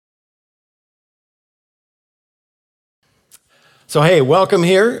So, hey, welcome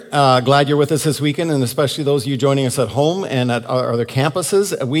here. Glad you're with us this weekend, and especially those of you joining us at home and at our other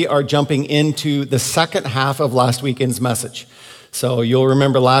campuses. We are jumping into the second half of last weekend's message. So you'll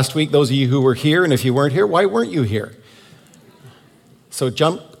remember last week, those of you who were here, and if you weren't here, why weren't you here? So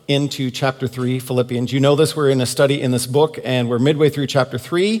jump into chapter 3, Philippians. You know this, we're in a study in this book, and we're midway through chapter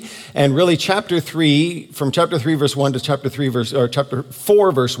 3, and really chapter 3, from chapter 3 verse 1 to chapter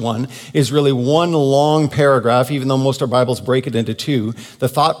 4 verse 1 is really one long paragraph, even though most of our Bibles break it into two. The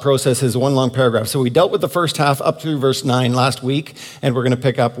thought process is one long paragraph. So we dealt with the first half up through verse 9 last week, and we're going to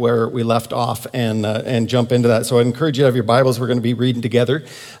pick up where we left off and jump into that. So I'd encourage you to have your Bibles. We're going to be reading together.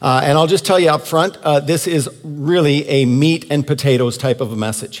 And I'll just tell you up front, this is really a meat and potatoes type of a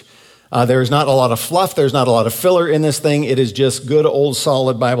message. There's not a lot of fluff. There's not a lot of filler in this thing. It is just good, old,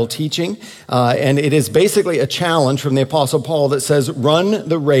 solid Bible teaching. And it is basically a challenge from the Apostle Paul that says, run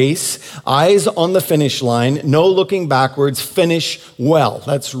the race, eyes on the finish line, no looking backwards, finish well.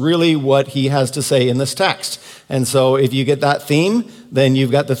 That's really what he has to say in this text. And so if you get that theme, then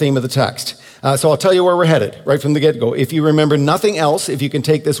you've got the theme of the text. So I'll tell you where we're headed right from the get-go. If you remember nothing else, if you can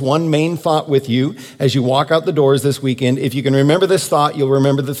take this one main thought with you as you walk out the doors this weekend, if you can remember this thought, you'll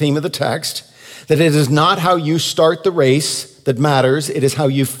remember the theme of the text, that it is not how you start the race that matters, it is how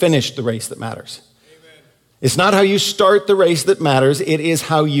you finish the race that matters. Amen. It's not how you start the race that matters, it is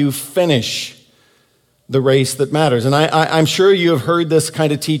how you finish the race that matters. And I'm sure you have heard this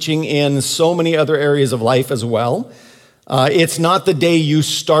kind of teaching in so many other areas of life as well. It's not the day you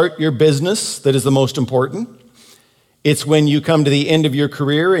start your business that is the most important. It's when you come to the end of your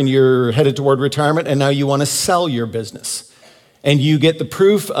career and you're headed toward retirement and now you want to sell your business. And you get the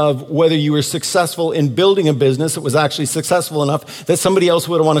proof of whether you were successful in building a business that was actually successful enough that somebody else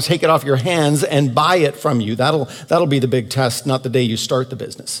would want to take it off your hands and buy it from you. That'll be the big test, not the day you start the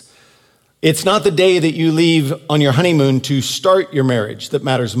business. It's not the day that you leave on your honeymoon to start your marriage that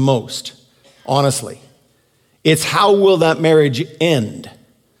matters most, honestly. It's how will that marriage end?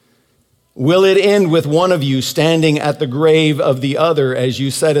 Will it end with one of you standing at the grave of the other, as you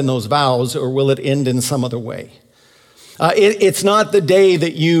said in those vows, or will it end in some other way? It's not the day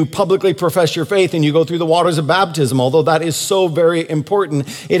that you publicly profess your faith and you go through the waters of baptism, although that is so very important.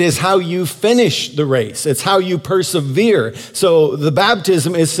 It is how you finish the race. It's how you persevere. So the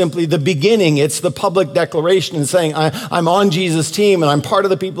baptism is simply the beginning. It's the public declaration and saying, I'm on Jesus' team and I'm part of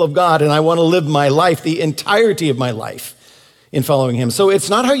the people of God and I want to live my life, the entirety of my life in following him. So it's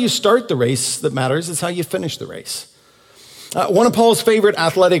not how you start the race that matters. It's how you finish the race. One of Paul's favorite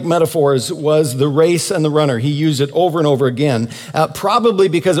athletic metaphors was the race and the runner. He used it over and over again, probably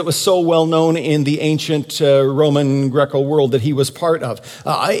because it was so well known in the ancient Roman Greco world that he was part of.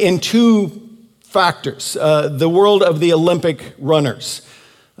 In two factors, the world of the Olympic runners.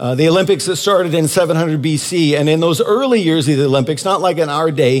 The Olympics that started in 700 BC, and in those early years of the Olympics, not like in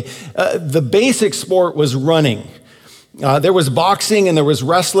our day, the basic sport was running. There was boxing and there was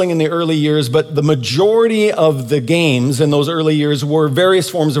wrestling in the early years, but the majority of the games in those early years were various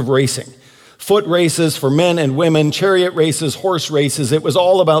forms of racing. Foot races for men and women, chariot races, horse races. It was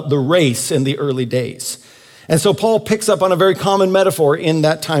all about the race in the early days. And so Paul picks up on a very common metaphor in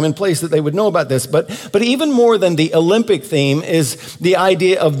that time and place that they would know about this. But even more than the Olympic theme is the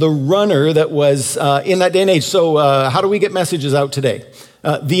idea of the runner that was in that day and age. So how do we get messages out today?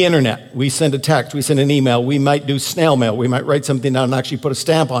 The internet. We send a text, we send an email, we might do snail mail, we might write something down and actually put a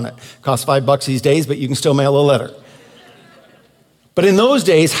stamp on it. Costs $5 these days, but you can still mail a letter. But in those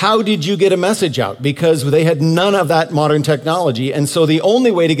days, how did you get a message out? Because they had none of that modern technology, and so the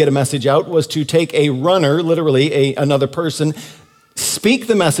only way to get a message out was to take a runner, literally another person, speak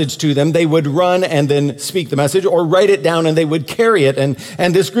the message to them. They would run and then speak the message, or write it down and they would carry it. And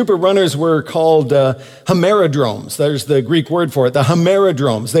this group of runners were called hemerodromes. There's the Greek word for it, the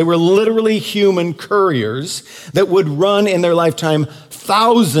hemerodromes. They were literally human couriers that would run in their lifetime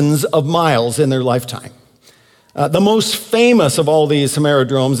thousands of miles in their lifetime. The most famous of all these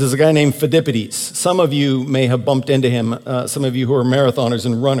hemerodromes is a guy named Phidippides. Some of you may have bumped into him, some of you who are marathoners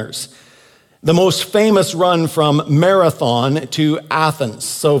and runners. The most famous run from Marathon to Athens.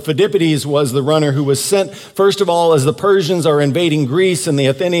 So Phidippides was the runner who was sent, first of all, as the Persians are invading Greece and the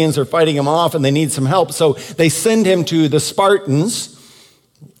Athenians are fighting him off and they need some help. So they send him to the Spartans.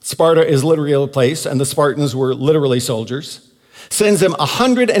 Sparta is literally a place, and the Spartans were literally soldiers. Sends him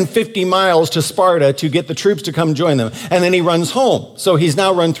 150 miles to Sparta to get the troops to come join them. And then he runs home. So he's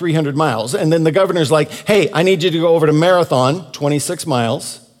now run 300 miles. And then the governor's like, hey, I need you to go over to Marathon, 26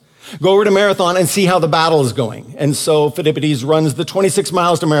 miles. Go over to Marathon and see how the battle is going. And so Phidippides runs the 26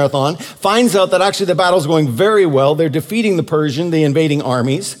 miles to Marathon, finds out that actually the battle is going very well. They're defeating the invading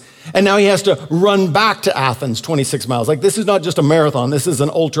armies. And now he has to run back to Athens 26 miles. Like, this is not just a marathon. This is an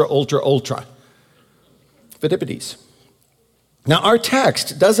ultra. Phidippides. Now, our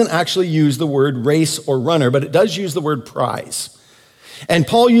text doesn't actually use the word race or runner, but it does use the word prize. And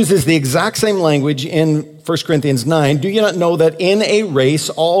Paul uses the exact same language in 1 Corinthians 9. Do you not know that in a race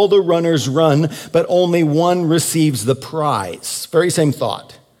all the runners run, but only one receives the prize? Very same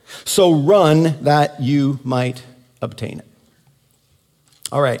thought. So run that you might obtain it.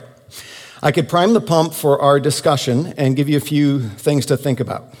 All right. I could prime the pump for our discussion and give you a few things to think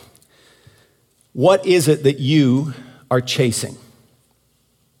about. What is it that you are chasing?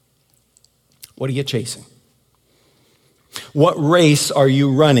 What are you chasing? What race are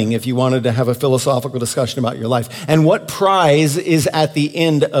you running, if you wanted to have a philosophical discussion about your life? And what prize is at the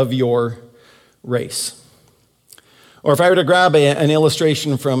end of your race? Or if I were to grab an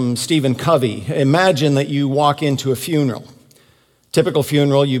illustration from Stephen Covey, imagine that you walk into a funeral. Typical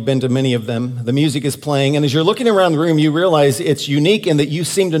funeral, you've been to many of them. The music is playing, and as you're looking around the room, you realize it's unique in that you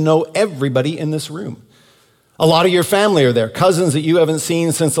seem to know everybody in this room. A lot of your family are there, cousins that you haven't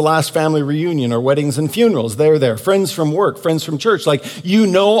seen since the last family reunion or weddings and funerals. They're there. Friends from work, friends from church. Like, you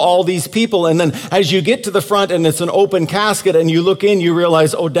know all these people. And then as you get to the front and it's an open casket and you look in, you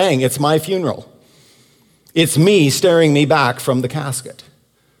realize, oh, dang, it's my funeral. It's me staring me back from the casket.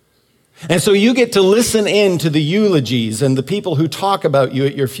 And so you get to listen in to the eulogies and the people who talk about you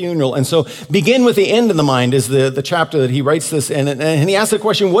at your funeral. And so begin with the end in the mind is the chapter that he writes this in. And he asks the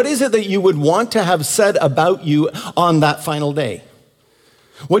question, what is it that you would want to have said about you on that final day?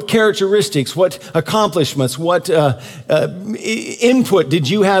 What characteristics, what accomplishments, what input did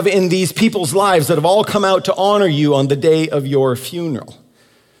you have in these people's lives that have all come out to honor you on the day of your funeral?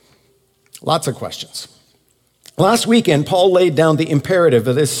 Lots of questions. Last weekend, Paul laid down the imperative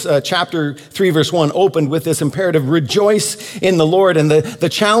of this chapter 3, verse 1, opened with this imperative, rejoice in the Lord. And the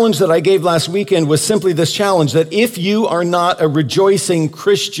challenge that I gave last weekend was simply this challenge, that if you are not a rejoicing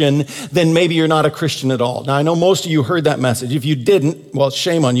Christian, then maybe you're not a Christian at all. Now, I know most of you heard that message. If you didn't, well,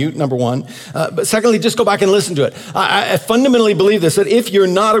 shame on you, number one. But secondly, just go back and listen to it. I fundamentally believe this, that if you're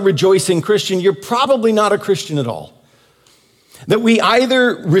not a rejoicing Christian, you're probably not a Christian at all. That we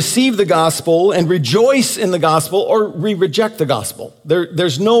either receive the gospel and rejoice in the gospel or we reject the gospel.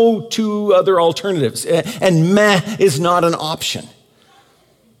 There's no two other alternatives. And meh is not an option.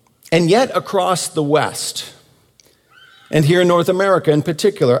 And yet across the West, and here in North America in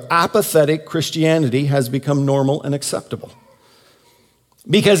particular, apathetic Christianity has become normal and acceptable.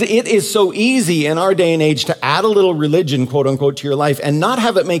 Because it is so easy in our day and age to add a little religion, quote unquote, to your life and not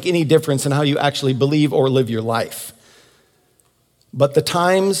have it make any difference in how you actually believe or live your life. But the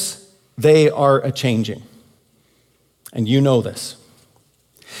times, they are a-changing. And you know this.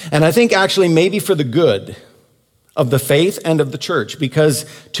 And I think actually maybe for the good of the faith and of the church, because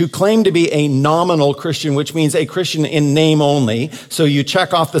to claim to be a nominal Christian, which means a Christian in name only, so you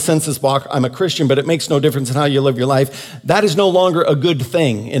check off the census block, I'm a Christian, but it makes no difference in how you live your life, that is no longer a good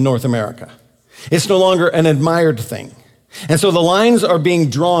thing in North America. It's no longer an admired thing. And so the lines are being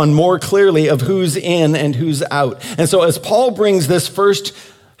drawn more clearly of who's in and who's out. And so as Paul brings this first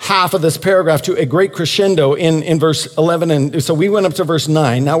half of this paragraph to a great crescendo in verse 11, and so we went up to verse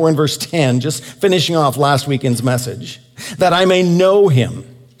 9, now we're in verse 10, just finishing off last weekend's message, that I may know him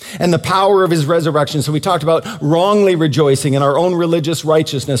and the power of his resurrection. So we talked about wrongly rejoicing in our own religious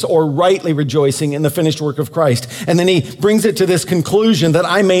righteousness or rightly rejoicing in the finished work of Christ. And then he brings it to this conclusion that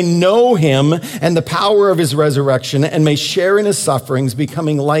I may know him and the power of his resurrection and may share in his sufferings,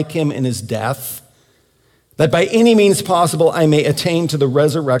 becoming like him in his death, that by any means possible I may attain to the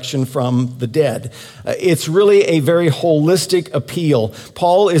resurrection from the dead. It's really a very holistic appeal.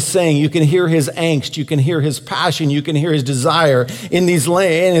 Paul is saying you can hear his angst, you can hear his passion, you can hear his desire in his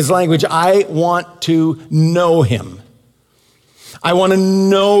language. I want to know him. I want to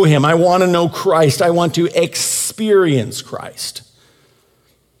know him. I want to know Christ. I want to experience Christ.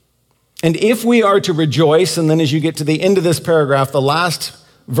 And if we are to rejoice, and then as you get to the end of this paragraph, the last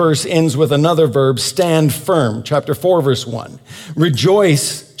verse ends with another verb, stand firm, chapter 4, verse 1.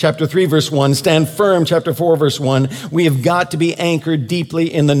 Rejoice, chapter 3, verse 1. Stand firm, chapter 4, verse 1. We have got to be anchored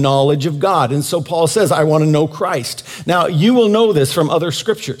deeply in the knowledge of God. And so Paul says, I want to know Christ. Now, you will know this from other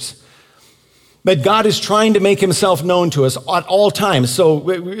scriptures. But God is trying to make himself known to us at all times.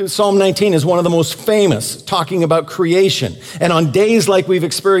 So Psalm 19 is one of the most famous, talking about creation. And on days like we've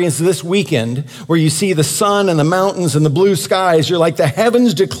experienced this weekend, where you see the sun and the mountains and the blue skies, you're like, the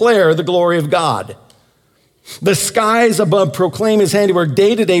heavens declare the glory of God. The skies above proclaim his handiwork.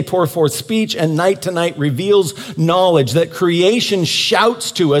 Day to day pour forth speech, and night to night reveals knowledge. That creation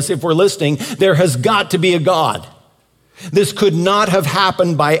shouts to us, if we're listening, there has got to be a God. This could not have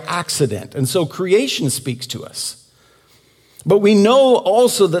happened by accident. And so creation speaks to us. But we know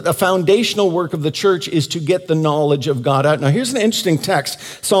also that the foundational work of the church is to get the knowledge of God out. Now, here's an interesting text,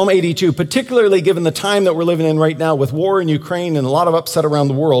 Psalm 82, particularly given the time that we're living in right now with war in Ukraine and a lot of upset around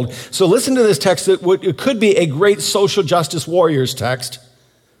the world. So listen to this text. It could be a great social justice warriors text.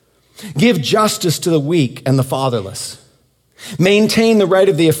 Give justice to the weak and the fatherless. Maintain the right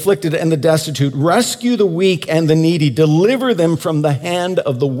of the afflicted and the destitute. Rescue the weak and the needy. Deliver them from the hand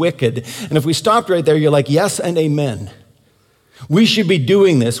of the wicked. And if we stopped right there, you're like, yes and amen. We should be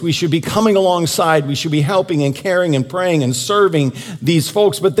doing this. We should be coming alongside. We should be helping and caring and praying and serving these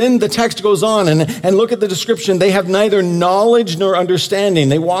folks. But then the text goes on and look at the description. They have neither knowledge nor understanding.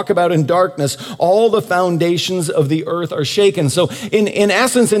 They walk about in darkness. All the foundations of the earth are shaken. So in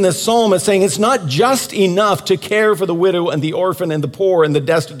essence, in this psalm, it's saying it's not just enough to care for the widow and the orphan and the poor and the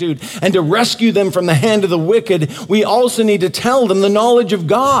destitute and to rescue them from the hand of the wicked. We also need to tell them the knowledge of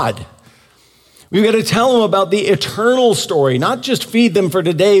God. We've got to tell them about the eternal story, not just feed them for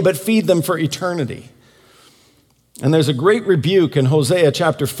today, but feed them for eternity. And there's a great rebuke in Hosea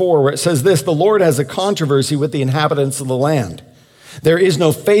chapter 4 where it says this, the Lord has a controversy with the inhabitants of the land. There is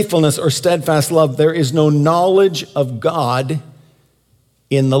no faithfulness or steadfast love. There is no knowledge of God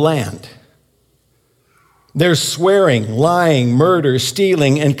in the land. There's swearing, lying, murder,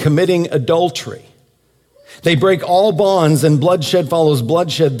 stealing, and committing adultery. They break all bonds and bloodshed follows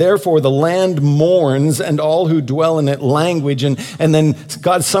bloodshed. Therefore, the land mourns and all who dwell in it languish. And then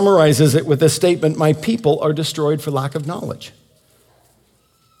God summarizes it with this statement, my people are destroyed for lack of knowledge.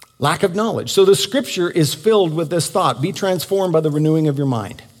 Lack of knowledge. So the scripture is filled with this thought. Be transformed by the renewing of your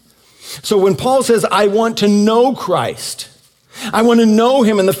mind. So when Paul says, I want to know Christ, I want to know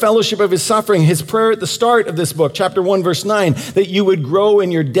him in the fellowship of his suffering. His prayer at the start of this book, chapter 1, verse 9, that you would grow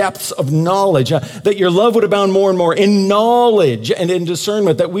in your depths of knowledge, that your love would abound more and more in knowledge and in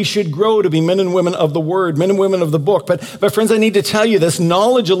discernment, that we should grow to be men and women of the word, men and women of the book. But friends, I need to tell you this,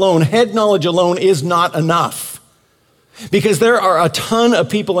 knowledge alone, head knowledge alone is not enough. Because there are a ton of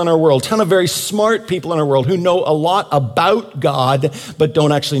people in our world, a ton of very smart people in our world who know a lot about God, but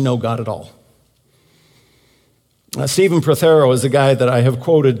don't actually know God at all. Stephen Prothero is a guy that I have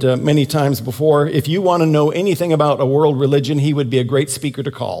quoted many times before. If you want to know anything about a world religion, he would be a great speaker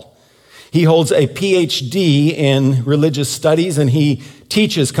to call. He holds a PhD in religious studies, and he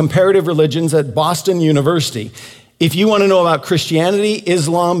teaches comparative religions at Boston University. If you want to know about Christianity,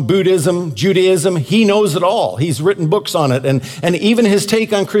 Islam, Buddhism, Judaism, he knows it all. He's written books on it. And even his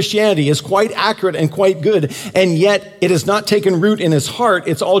take on Christianity is quite accurate and quite good. And yet it has not taken root in his heart.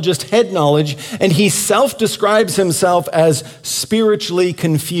 It's all just head knowledge. And he self-describes himself as spiritually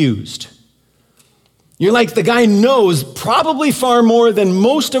confused. You're like, the guy knows probably far more than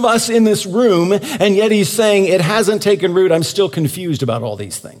most of us in this room, and yet he's saying it hasn't taken root. I'm still confused about all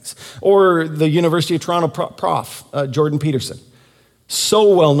these things. Or the University of Toronto prof, Jordan Peterson,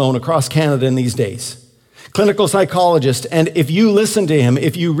 so well known across Canada in these days. Clinical psychologist, and if you listen to him,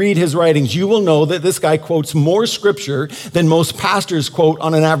 if you read his writings, you will know that this guy quotes more scripture than most pastors quote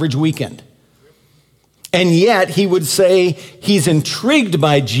on an average weekend. And yet he would say he's intrigued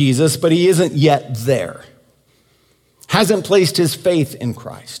by Jesus, but he isn't yet there. Hasn't placed his faith in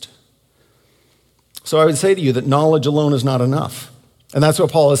Christ. So I would say to you that knowledge alone is not enough. And that's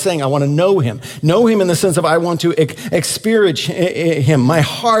what Paul is saying. I want to know him. Know him in the sense of I want to experience him. My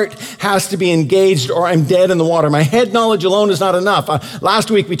heart has to be engaged or I'm dead in the water. My head knowledge alone is not enough.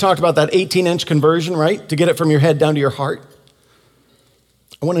 Last week we talked about that 18-inch conversion, right? To get it from your head down to your heart.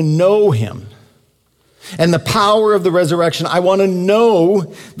 I want to know him. And the power of the resurrection, I want to know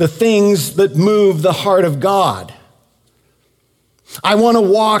the things that move the heart of God. I want to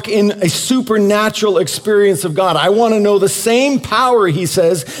walk in a supernatural experience of God. I want to know the same power, he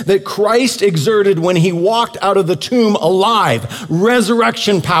says, that Christ exerted when he walked out of the tomb alive.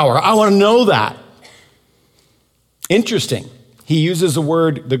 Resurrection power. I want to know that. Interesting. He uses a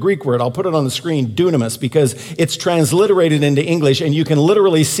word, the Greek word, I'll put it on the screen, dunamis, because it's transliterated into English, and you can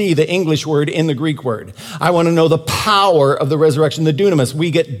literally see the English word in the Greek word. I want to know the power of the resurrection, the dunamis.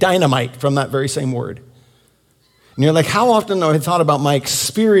 We get dynamite from that very same word. And you're like, how often have I thought about my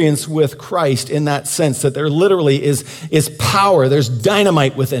experience with Christ in that sense, that there literally is power, there's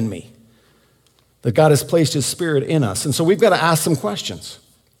dynamite within me, that God has placed his Spirit in us. And so we've got to ask some questions.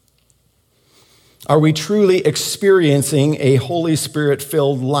 Are we truly experiencing a Holy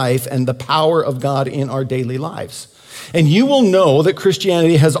Spirit-filled life and the power of God in our daily lives? And you will know that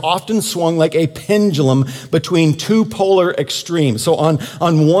Christianity has often swung like a pendulum between two polar extremes. So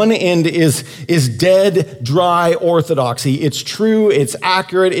on one end is dead, dry orthodoxy. It's true, it's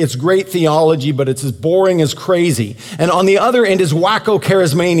accurate, it's great theology, but it's as boring as crazy. And on the other end is wacko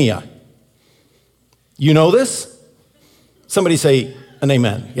charismania. You know this? Somebody say an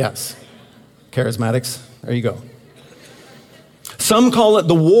amen. Yes. Charismatics. There you go. Some call it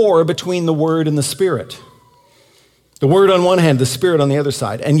the war between the Word and the Spirit. The Word on one hand, the Spirit on the other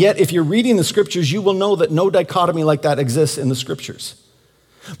side. And yet, if you're reading the Scriptures, you will know that no dichotomy like that exists in the Scriptures.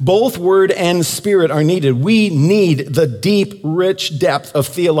 Both Word and Spirit are needed. We need the deep, rich depth of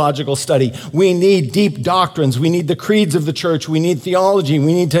theological study. We need deep doctrines. We need the creeds of the church. We need theology.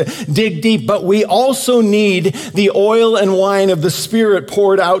 We need to dig deep. But we also need the oil and wine of the Spirit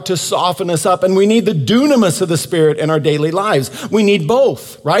poured out to soften us up. And we need the dunamis of the Spirit in our daily lives. We need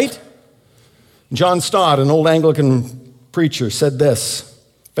both, right? John Stott, an old Anglican preacher, said this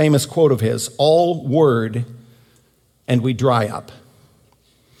famous quote of his: "All word and we dry up.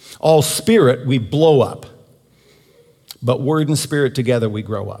 All spirit we blow up. But word and spirit together we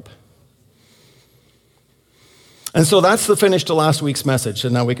grow up." And so that's the finish to last week's message.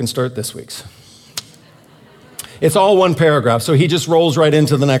 And now we can start this week's. It's all one paragraph, so he just rolls right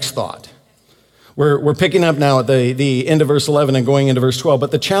into the next thought. We're picking up now at the end of verse 11 and going into verse 12. But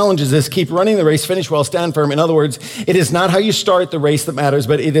the challenge is this: keep running the race, finish well, stand firm. In other words, it is not how you start the race that matters,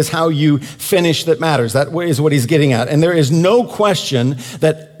 but it is how you finish that matters. That is what he's getting at. And there is no question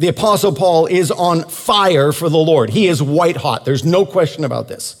that the Apostle Paul is on fire for the Lord. He is white hot. There's no question about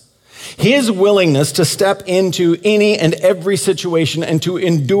this. His willingness to step into any and every situation and to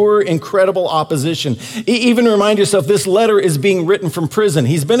endure incredible opposition. Even remind yourself, this letter is being written from prison.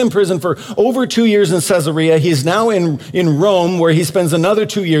 He's been in prison for over 2 years in Caesarea. He's now in Rome, where he spends another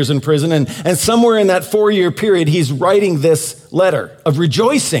 2 years in prison. And somewhere in that 4-year period, he's writing this letter of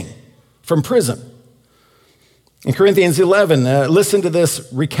rejoicing from prison. In Corinthians 11, listen to this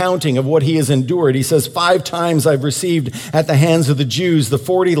recounting of what he has endured. He says, 5 times I've received at the hands of the Jews the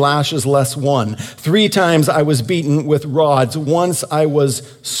 40 lashes less one. 3 times I was beaten with rods. Once I was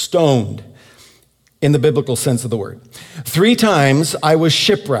stoned, in the biblical sense of the word. 3 times I was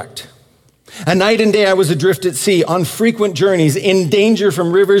shipwrecked. A night and day I was adrift at sea, on frequent journeys, in danger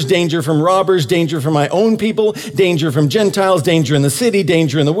from rivers, danger from robbers, danger from my own people, danger from Gentiles, danger in the city,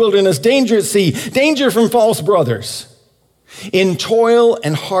 danger in the wilderness, danger at sea, danger from false brothers. In toil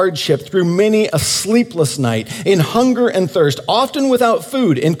and hardship, through many a sleepless night, in hunger and thirst, often without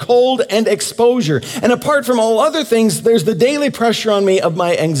food, in cold and exposure. And apart from all other things, there's the daily pressure on me of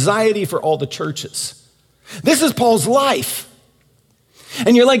my anxiety for all the churches. This is Paul's life.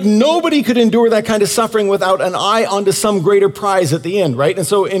 And you're like, nobody could endure that kind of suffering without an eye onto some greater prize at the end, right? And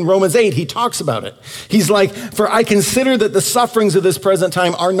so in Romans 8, he talks about it. He's like, "For I consider that the sufferings of this present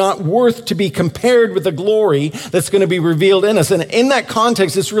time are not worth to be compared with the glory that's going to be revealed in us." And in that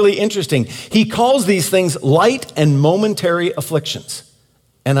context, it's really interesting. He calls these things light and momentary afflictions.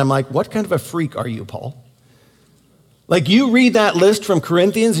 And I'm like, what kind of a freak are you, Paul? Like, you read that list from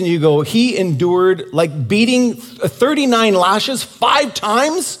Corinthians and you go, he endured like beating 39 lashes 5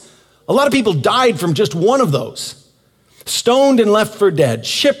 times? A lot of people died from just one of those. Stoned and left for dead,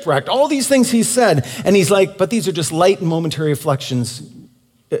 shipwrecked, all these things he said. And he's like, but these are just light and momentary afflictions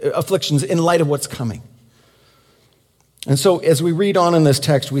in light of what's coming. And so as we read on in this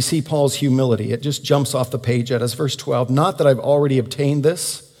text, we see Paul's humility. It just jumps off the page at us. Verse 12, "Not that I've already obtained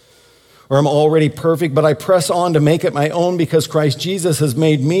this, or I'm already perfect, but I press on to make it my own because Christ Jesus has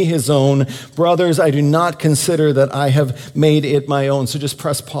made me his own. Brothers, I do not consider that I have made it my own." So just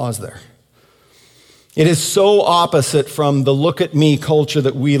press pause there. It is so opposite from the look at me culture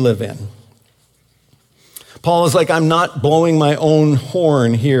that we live in. Paul is like, I'm not blowing my own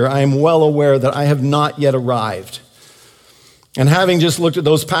horn here. I am well aware that I have not yet arrived. And having just looked at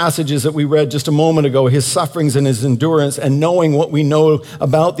those passages that we read just a moment ago, his sufferings and his endurance, and knowing what we know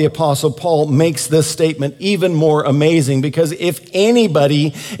about the Apostle Paul makes this statement even more amazing, because if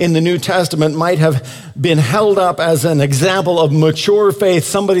anybody in the New Testament might have been held up as an example of mature faith,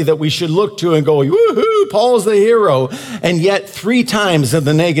 somebody that we should look to and go, woohoo, Paul's the hero. And yet 3 times in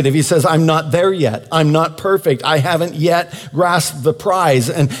the negative, he says, I'm not there yet. I'm not perfect. I haven't yet grasped the prize.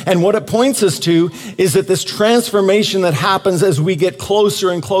 And what it points us to is that this transformation that happens as we get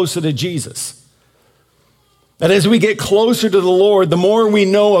closer and closer to Jesus. That as we get closer to the Lord, the more we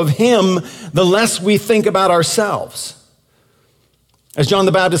know of him, the less we think about ourselves. As John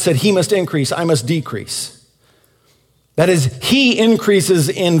the Baptist said, he must increase, I must decrease. That is, he increases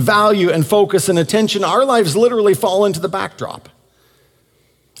in value and focus and attention. Our lives literally fall into the backdrop.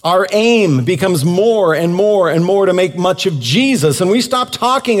 Our aim becomes more and more and more to make much of Jesus, and we stop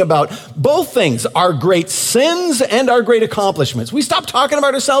talking about both things, our great sins and our great accomplishments. We stop talking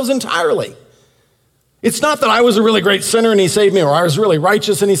about ourselves entirely. It's not that I was a really great sinner and he saved me, or I was really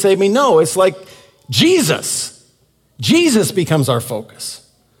righteous and he saved me. No, it's like Jesus. Jesus becomes our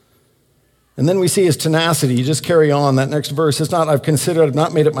focus. And then we see his tenacity. You just carry on. That next verse is not, I've considered, I've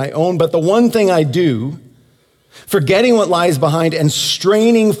not made it my own, but the one thing I do, forgetting what lies behind and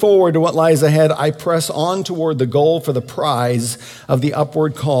straining forward to what lies ahead, I press on toward the goal for the prize of the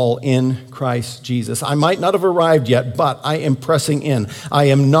upward call in Christ Jesus. I might not have arrived yet, but I am pressing in. I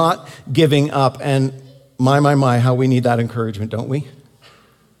am not giving up. And my, how we need that encouragement, don't we?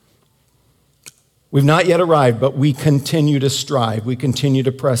 We've not yet arrived, but we continue to strive. We continue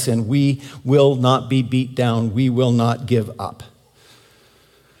to press in. We will not be beat down. We will not give up.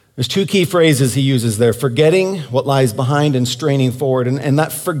 There's two key phrases he uses there, forgetting what lies behind and straining forward. And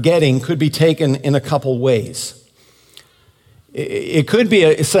that forgetting could be taken in a couple ways. It could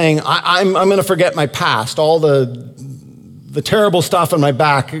be saying, I'm going to forget my past, all the terrible stuff in my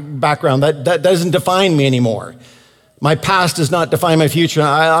background. That doesn't define me anymore. My past does not define my future.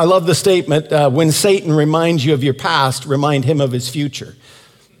 I love the statement, when Satan reminds you of your past, remind him of his future.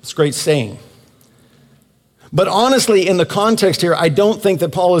 It's a great saying. But honestly, in the context here, I don't think that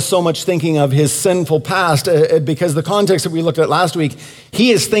Paul is so much thinking of his sinful past, because the context that we looked at last week,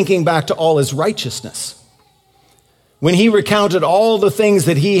 he is thinking back to all his righteousness. When he recounted all the things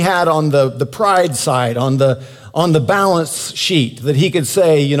that he had on the pride side, on the balance sheet, that he could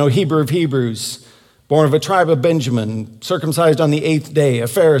say, Hebrew of Hebrews, born of a tribe of Benjamin, circumcised on the 8th day, a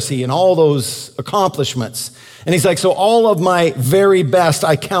Pharisee, and all those accomplishments. And he's like, so all of my very best,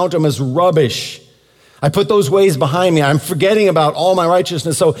 I count them as rubbish. I put those ways behind me. I'm forgetting about all my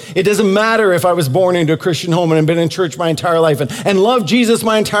righteousness. So it doesn't matter if I was born into a Christian home and been in church my entire life and loved Jesus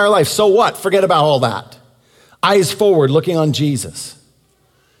my entire life. So what? Forget about all that. Eyes forward, looking on Jesus.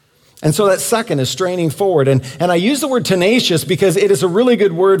 And so that second is straining forward. And I use the word tenacious because it is a really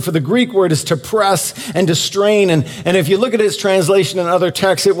good word. For the Greek word is to press and to strain. And if you look at its translation in other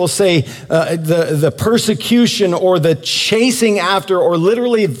texts, it will say the persecution or the chasing after, or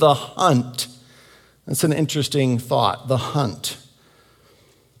literally the hunt. That's an interesting thought, the hunt.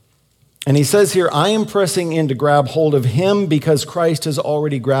 And he says here, I am pressing in to grab hold of him because Christ has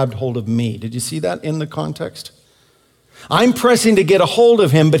already grabbed hold of me. Did you see that in the context? I'm pressing to get a hold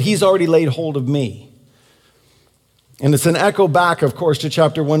of him, but he's already laid hold of me. And it's an echo back, of course, to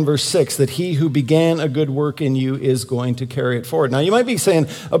chapter 1, verse 6, that he who began a good work in you is going to carry it forward. Now, you might be saying,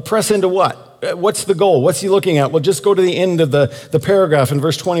 press into what? What's the goal? What's he looking at? Well, just go to the end of the paragraph in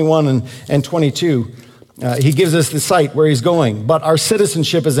verse 21 and 22. He gives us the site where he's going. But our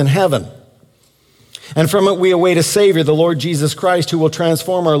citizenship is in heaven. And from it we await a Savior, the Lord Jesus Christ, who will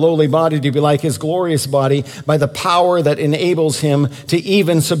transform our lowly body to be like his glorious body by the power that enables him to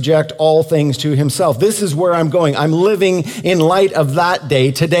even subject all things to himself. This is where I'm going. I'm living in light of that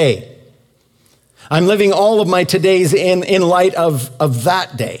day today. I'm living all of my todays in light of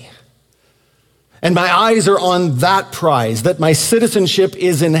that day. And my eyes are on that prize, that my citizenship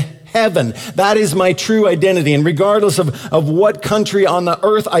is in heaven. That is my true identity. And regardless of what country on the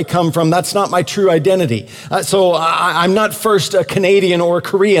earth I come from, that's not my true identity. So I'm not first a Canadian or a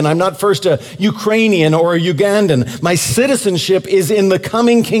Korean. I'm not first a Ukrainian or a Ugandan. My citizenship is in the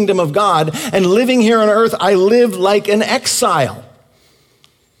coming kingdom of God. And living here on earth, I live like an exile.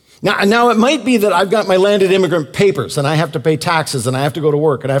 Now, it might be that I've got my landed immigrant papers and I have to pay taxes and I have to go to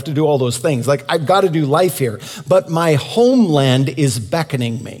work and I have to do all those things. Like, I've got to do life here. But my homeland is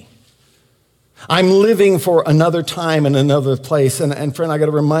beckoning me. I'm living for another time and another place. And friend, I got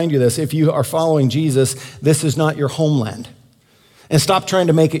to remind you this. If you are following Jesus, this is not your homeland. And stop trying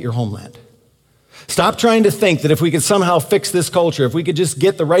to make it your homeland. Stop trying to think that if we could somehow fix this culture, if we could just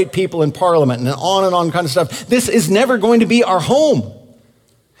get the right people in parliament and on kind of stuff, this is never going to be our home.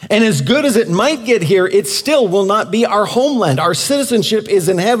 And as good as it might get here, it still will not be our homeland. Our citizenship is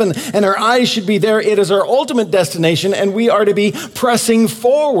in heaven, and our eyes should be there. It is our ultimate destination, and we are to be pressing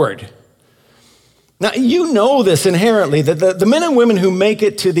forward. Now, you know this inherently, that the men and women who make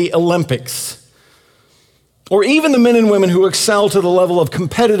it to the Olympics, or even the men and women who excel to the level of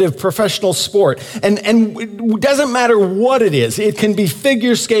competitive professional sport, and it doesn't matter what it is. It can be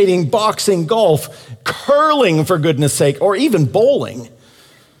figure skating, boxing, golf, curling, for goodness sake, or even bowling.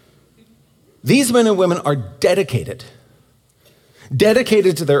 These men and women are dedicated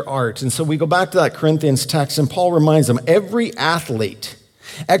to their art. And so we go back to that Corinthians text, and Paul reminds them, every athlete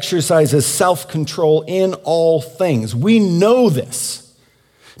exercises self-control in all things. We know this.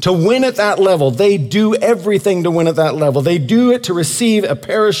 To win at that level, they do everything to win at that level. They do it to receive a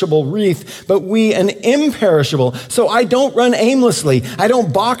perishable wreath, but we an imperishable. So I don't run aimlessly. I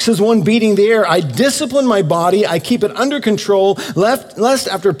don't box as one beating the air. I discipline my body. I keep it under control, lest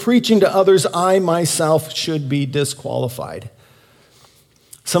after preaching to others, I myself should be disqualified.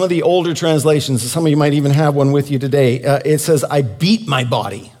 Some of the older translations, some of you might even have one with you today, it says, I beat my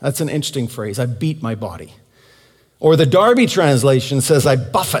body. That's an interesting phrase. I beat my body. Or the Darby translation says, I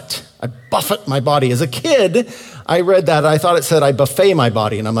buffet my body. As a kid, I read that, I thought it said, I buffet my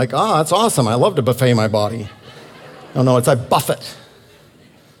body. And I'm like, that's awesome. I love to buffet my body. No, it's I buffet.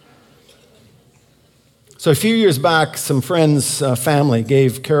 So a few years back, some friends' family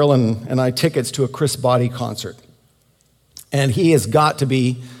gave Carolyn and I tickets to a Chris Botti concert. And he has got to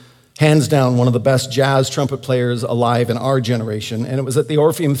be, hands down, one of the best jazz trumpet players alive in our generation. And it was at the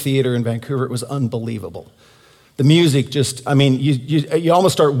Orpheum Theater in Vancouver. It was unbelievable. The music just, you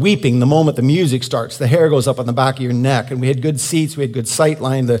almost start weeping the moment the music starts. The hair goes up on the back of your neck. And we had good seats. We had good sight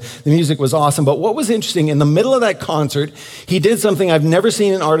line. The music was awesome. But what was interesting, in the middle of that concert, he did something I've never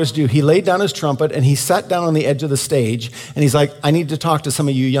seen an artist do. He laid down his trumpet and he sat down on the edge of the stage. And he's like, I need to talk to some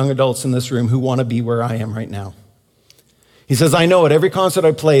of you young adults in this room who want to be where I am right now. He says, I know at every concert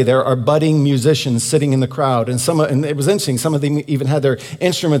I play, there are budding musicians sitting in the crowd. And it was interesting, some of them even had their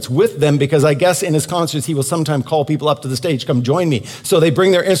instruments with them because I guess in his concerts, he will sometimes call people up to the stage, come join me. So they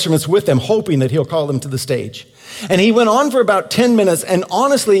bring their instruments with them, hoping that he'll call them to the stage. And he went on for about 10 minutes. And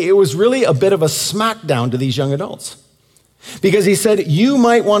honestly, it was really a bit of a smackdown to these young adults. Because he said, you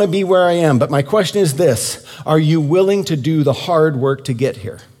might want to be where I am, but my question is this, are you willing to do the hard work to get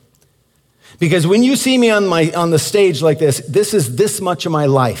here? Because when you see me on the stage like this is this much of my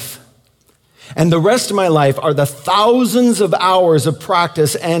life. And the rest of my life are the thousands of hours of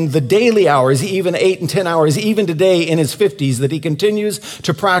practice and the daily hours, even 8 and 10 hours, even today in his 50s, that he continues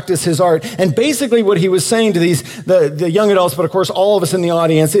to practice his art. And basically what he was saying to the young adults, but of course all of us in the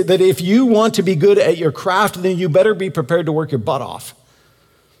audience, that if you want to be good at your craft, then you better be prepared to work your butt off.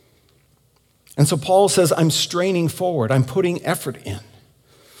 And so Paul says, I'm straining forward. I'm putting effort in.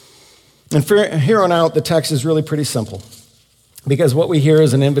 And from here on out, the text is really pretty simple because what we hear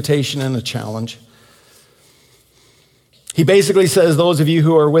is an invitation and a challenge. He basically says, those of you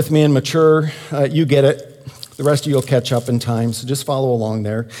who are with me and mature, you get it. The rest of you will catch up in time, so just follow along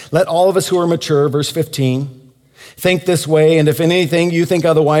there. Let all of us who are mature, verse 15, think this way, and if in anything you think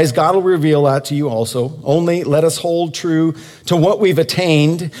otherwise, God will reveal that to you also. Only let us hold true to what we've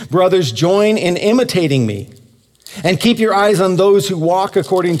attained. Brothers, join in imitating me. And keep your eyes on those who walk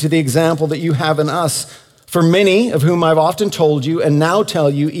according to the example that you have in us. For many of whom I've often told you and now tell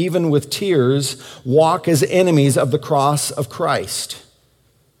you, even with tears, walk as enemies of the cross of Christ.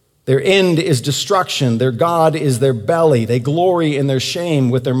 Their end is destruction. Their God is their belly. They glory in their shame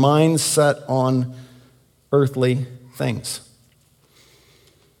with their minds set on earthly things.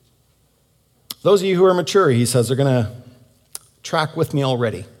 Those of you who are mature, he says, are going to track with me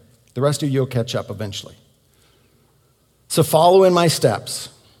already. The rest of you will catch up eventually. So follow in my steps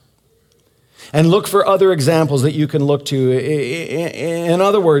and look for other examples that you can look to. In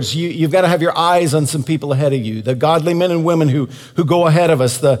other words, you've got to have your eyes on some people ahead of you, the godly men and women who go ahead of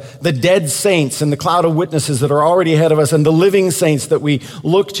us, the dead saints and the cloud of witnesses that are already ahead of us, and the living saints that we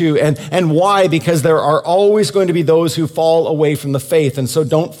look to. And why? Because there are always going to be those who fall away from the faith, and so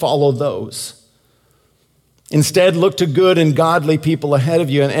don't follow those. Instead, look to good and godly people ahead of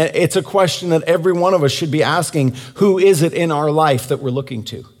you. And it's a question that every one of us should be asking, who is it in our life that we're looking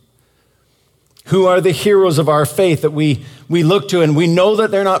to? Who are the heroes of our faith that we look to? And we know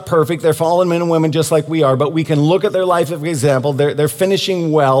that they're not perfect. They're fallen men and women just like we are. But we can look at their life as an example. They're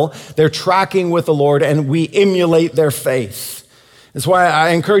finishing well. They're tracking with the Lord. And we emulate their faith. That's why I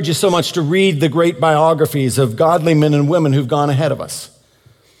encourage you so much to read the great biographies of godly men and women who've gone ahead of us.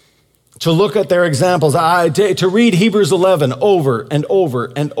 To look at their examples, to read Hebrews 11 over and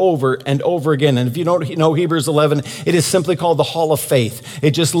over and over and over again. And if you don't know Hebrews 11, it is simply called the Hall of Faith.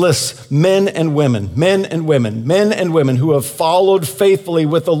 It just lists men and women who have followed faithfully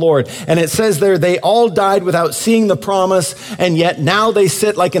with the Lord. And it says there, they all died without seeing the promise, and yet now they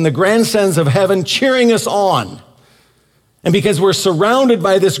sit like in the grandstands of heaven cheering us on. And because we're surrounded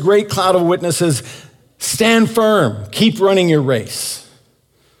by this great cloud of witnesses, stand firm, keep running your race.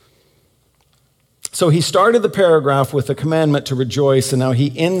 So he started the paragraph with a commandment to rejoice, and now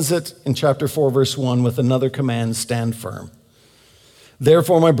he ends it in chapter 4, verse 1 with another command, stand firm.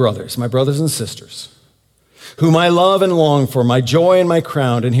 Therefore, my brothers and sisters, whom I love and long for, my joy and my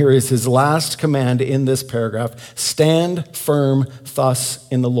crown, and here is his last command in this paragraph, stand firm thus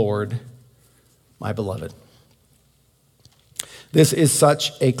in the Lord, my beloved. This is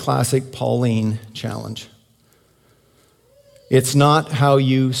such a classic Pauline challenge. It's not how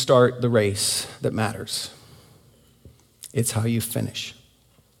you start the race that matters. It's how you finish.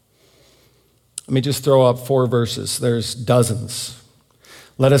 Let me just throw up 4 verses. There's dozens.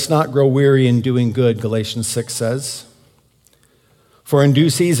 Let us not grow weary in doing good, Galatians 6 says. For in due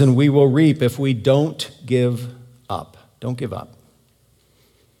season we will reap if we don't give up. Don't give up.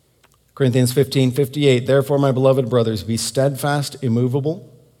 Corinthians 15:58, therefore, my beloved brothers, be steadfast,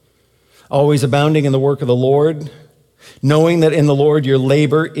 immovable, always abounding in the work of the Lord, knowing that in the Lord your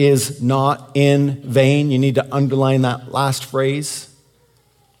labor is not in vain. You need to underline that last phrase.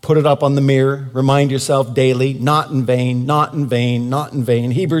 Put it up on the mirror. Remind yourself daily, not in vain, not in vain, not in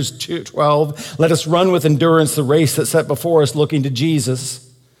vain. Hebrews 2:12, let us run with endurance the race that's set before us, looking to Jesus.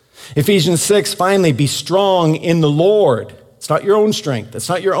 Ephesians 6, finally, be strong in the Lord. It's not your own strength. It's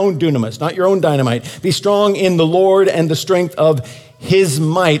not your own dunamis, not your own dynamite. Be strong in the Lord and the strength of his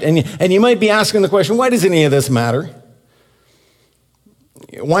might. And you might be asking the question, why does any of this matter?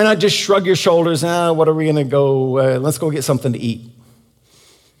 Why not just shrug your shoulders? What are we going to go? Let's go get something to eat.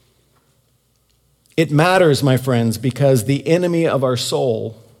 It matters, my friends, because the enemy of our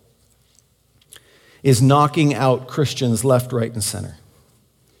soul is knocking out Christians left, right, and center.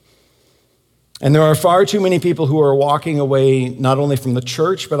 And there are far too many people who are walking away not only from the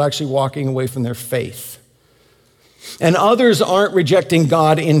church, but actually walking away from their faith. And others aren't rejecting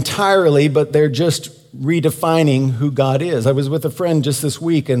God entirely, but they're just redefining who God is. I was with a friend just this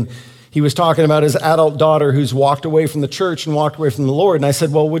week, and he was talking about his adult daughter who's walked away from the church and walked away from the Lord. And I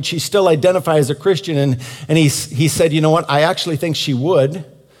said, well, would she still identify as a Christian? And he said, you know what? I actually think she would.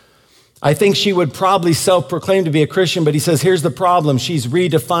 I think she would probably self-proclaim to be a Christian, but he says, here's the problem. She's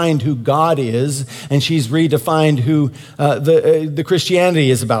redefined who God is, and she's redefined who the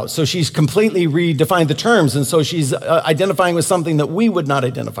Christianity is about. So she's completely redefined the terms, and so she's identifying with something that we would not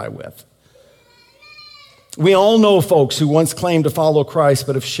identify with. We all know folks who once claimed to follow Christ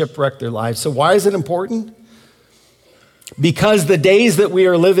but have shipwrecked their lives. So why is it important? Because the days that we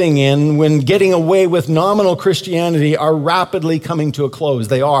are living in, when getting away with nominal Christianity, are rapidly coming to a close.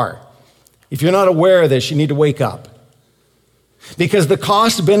 They are. If you're not aware of this, you need to wake up. Because the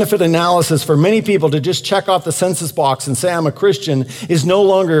cost-benefit analysis for many people to just check off the census box and say, I'm a Christian, is no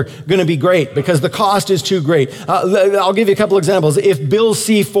longer going to be great because the cost is too great. I'll give you a couple examples. If Bill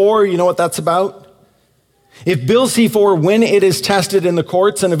C-4, you know what that's about? If Bill C-4, when it is tested in the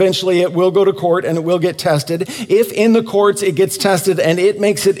courts, and eventually it will go to court and it will get tested, if in the courts it gets tested and it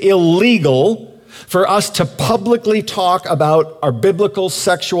makes it illegal for us to publicly talk about our biblical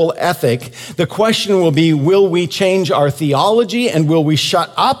sexual ethic, the question will be, will we change our theology and will we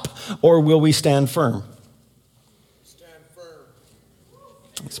shut up or will we stand firm? Stand firm.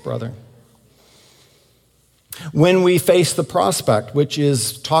 Thanks, brother. When we face the prospect, which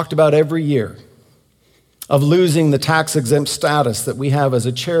is talked about every year, of losing the tax-exempt status that we have as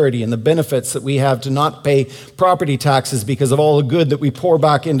a charity and the benefits that we have to not pay property taxes because of all the good that we pour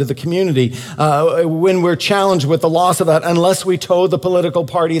back into the community. When we're challenged with the loss of that, unless we toe the political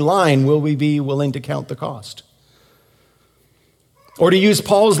party line, will we be willing to count the cost? Or to use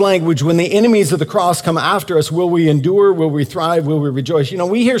Paul's language, when the enemies of the cross come after us, will we endure? Will we thrive? Will we rejoice? You know,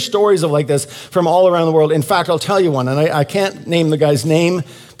 we hear stories of like this from all around the world. In fact, I'll tell you one, and I can't name the guy's name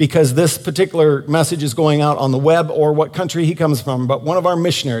because this particular message is going out on the web or what country he comes from, but one of our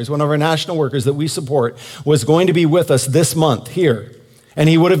missionaries, one of our national workers that we support, was going to be with us this month here. And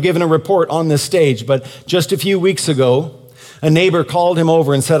he would have given a report on this stage, but just a few weeks ago, a neighbor called him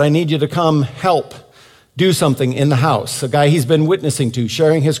over and said, I need you to come help do something in the house. A guy he's been witnessing to,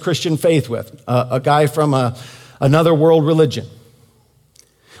 sharing his Christian faith with, a guy from another world religion.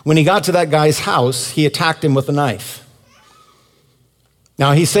 When he got to that guy's house, he attacked him with a knife.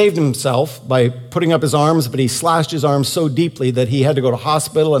 Now, he saved himself by putting up his arms, but he slashed his arms so deeply that he had to go to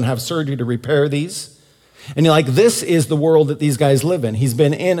hospital and have surgery to repair these. And you're like, this is the world that these guys live in. He's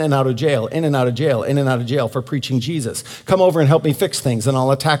been in and out of jail, in and out of jail, in and out of jail for preaching Jesus. Come over and help me fix things, and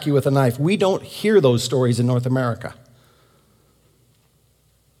I'll attack you with a knife. We don't hear those stories in North America.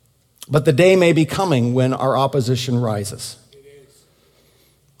 But the day may be coming when our opposition rises.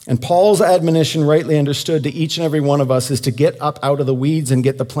 And Paul's admonition, rightly understood to each and every one of us, is to get up out of the weeds and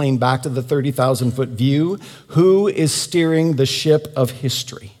get the plane back to the 30,000-foot view. Who is steering the ship of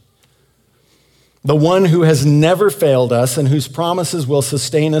history? The one who has never failed us and whose promises will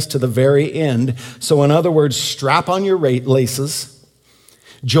sustain us to the very end. So in other words, strap on your laces,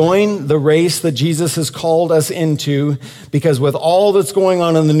 join the race that Jesus has called us into, because with all that's going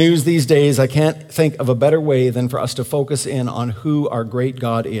on in the news these days, I can't think of a better way than for us to focus in on who our great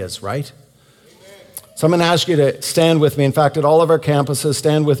God is, right? So I'm going to ask you to stand with me. In fact, at all of our campuses,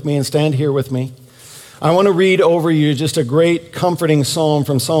 stand with me and stand here with me. I want to read over you just a great comforting psalm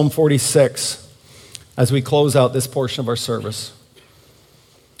from Psalm 46 as we close out this portion of our service.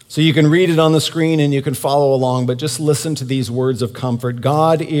 So you can read it on the screen and you can follow along, but just listen to these words of comfort.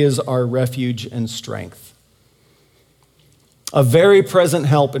 God is our refuge and strength, a very present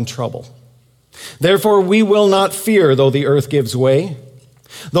help in trouble. Therefore we will not fear, though the earth gives way,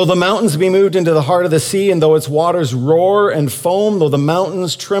 though the mountains be moved into the heart of the sea, and though its waters roar and foam, though the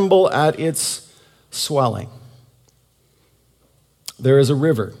mountains tremble at its swelling. There is a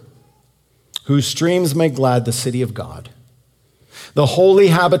river whose streams make glad the city of God, the holy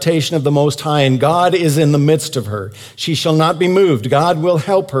habitation of the Most High, and God is in the midst of her. She shall not be moved. God will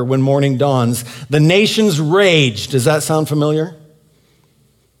help her when morning dawns. The nations rage. Does that sound familiar?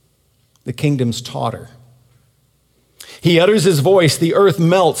 The kingdoms totter. He utters his voice, the earth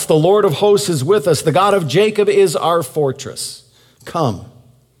melts. The Lord of hosts is with us. The God of Jacob is our fortress. Come,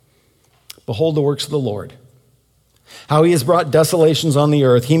 behold the works of the Lord, how he has brought desolations on the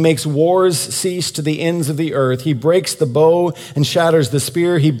earth. He makes wars cease to the ends of the earth. He breaks the bow and shatters the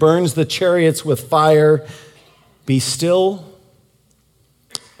spear. He burns the chariots with fire. Be still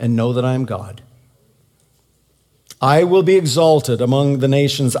and know that I am God. I will be exalted among the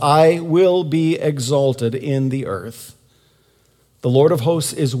nations. I will be exalted in the earth. The Lord of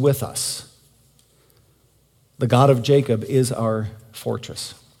hosts is with us. The God of Jacob is our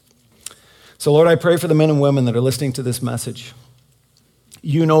fortress. So, Lord, I pray for the men and women that are listening to this message.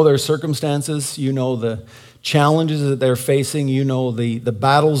 You know their circumstances. You know the challenges that they're facing. You know the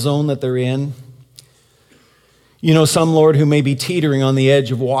battle zone that they're in. You know some, Lord, who may be teetering on the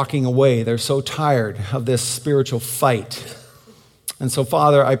edge of walking away. They're so tired of this spiritual fight. And so,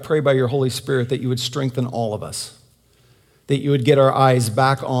 Father, I pray by your Holy Spirit that you would strengthen all of us, that you would get our eyes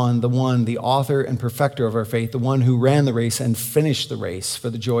back on the one, the author and perfecter of our faith, the one who ran the race and finished the race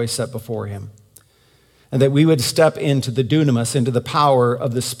for the joy set before him. And that we would step into the dunamis, into the power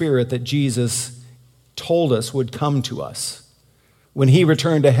of the Spirit that Jesus told us would come to us. When he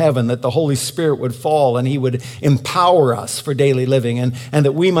returned to heaven, that the Holy Spirit would fall and he would empower us for daily living, and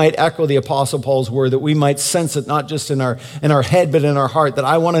that we might echo the Apostle Paul's word, that we might sense it not just in our head but in our heart, that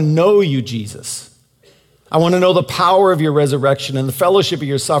I want to know you, Jesus. I want to know the power of your resurrection and the fellowship of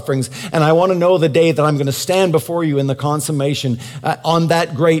your sufferings, and I want to know the day that I'm going to stand before you in the consummation on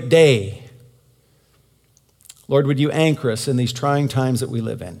that great day. Lord, would you anchor us in these trying times that we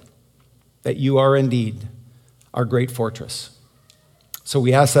live in, that you are indeed our great fortress. So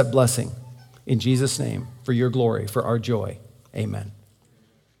we ask that blessing in Jesus' name for your glory, for our joy. Amen.